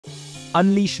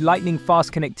Unleash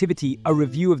lightning-fast connectivity, a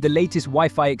review of the latest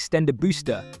Wi-Fi Extender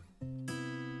booster.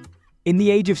 In the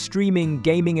age of streaming,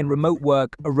 gaming, and remote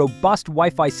work, a robust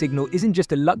Wi-Fi signal isn't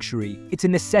just a luxury, it's a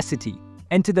necessity.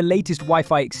 Enter the latest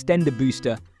Wi-Fi Extender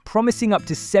booster, promising up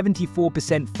to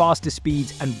 74% faster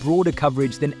speeds and broader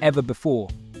coverage than ever before.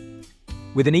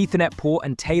 With an Ethernet port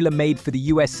and tailor-made for the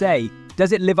USA,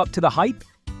 does it live up to the hype?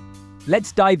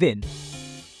 Let's dive in.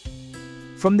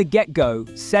 From the get-go,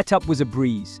 setup was a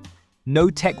breeze.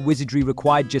 No tech wizardry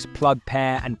required, just plug,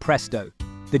 pair, and presto.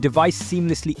 The device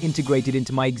seamlessly integrated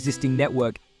into my existing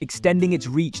network, extending its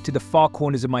reach to the far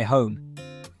corners of my home.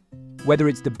 Whether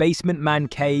it's the basement man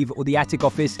cave or the attic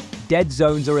office, dead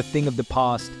zones are a thing of the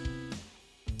past.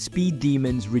 Speed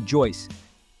demons rejoice.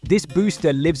 This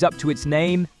booster lives up to its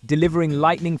name, delivering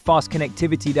lightning-fast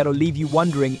connectivity that'll leave you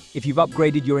wondering if you've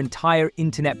upgraded your entire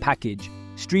internet package.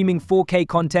 Streaming 4K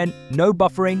content, no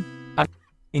buffering.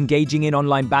 Engaging in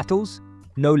online battles?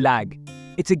 No lag.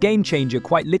 It's a game changer,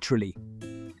 quite literally.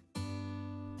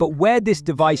 But where this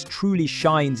device truly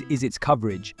shines is its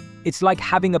coverage. It's like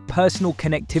having a personal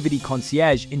connectivity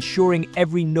concierge, ensuring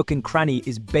every nook and cranny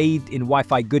is bathed in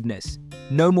Wi-Fi goodness.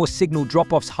 No more signal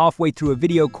drop-offs halfway through a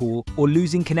video call or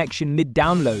losing connection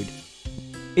mid-download.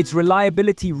 It's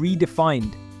reliability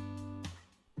redefined.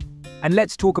 And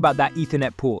let's talk about that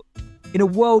Ethernet port. In a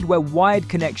world where wired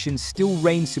connections still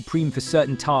reign supreme for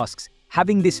certain tasks,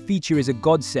 having this feature is a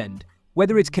godsend.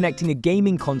 Whether it's connecting a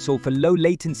gaming console for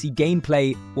low-latency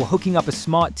gameplay or hooking up a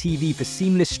smart TV for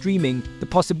seamless streaming, the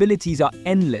possibilities are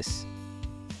endless.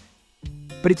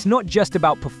 But it's not just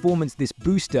about performance. This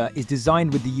booster is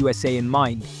designed with the USA in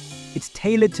mind. It's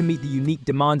tailored to meet the unique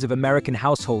demands of American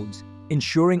households,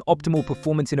 ensuring optimal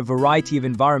performance in a variety of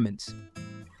environments.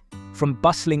 From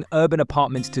bustling urban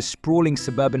apartments to sprawling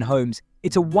suburban homes,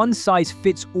 it's a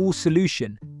one-size-fits-all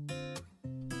solution.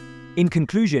 In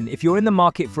conclusion, if you're in the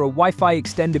market for a Wi-Fi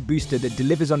Extender booster that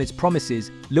delivers on its promises,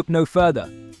 look no further.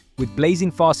 With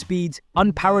blazing fast speeds,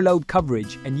 unparalleled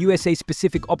coverage, and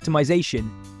USA-specific optimization,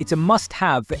 it's a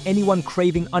must-have for anyone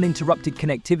craving uninterrupted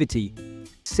connectivity.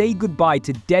 Say goodbye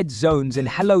to dead zones and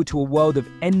hello to a world of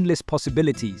endless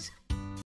possibilities.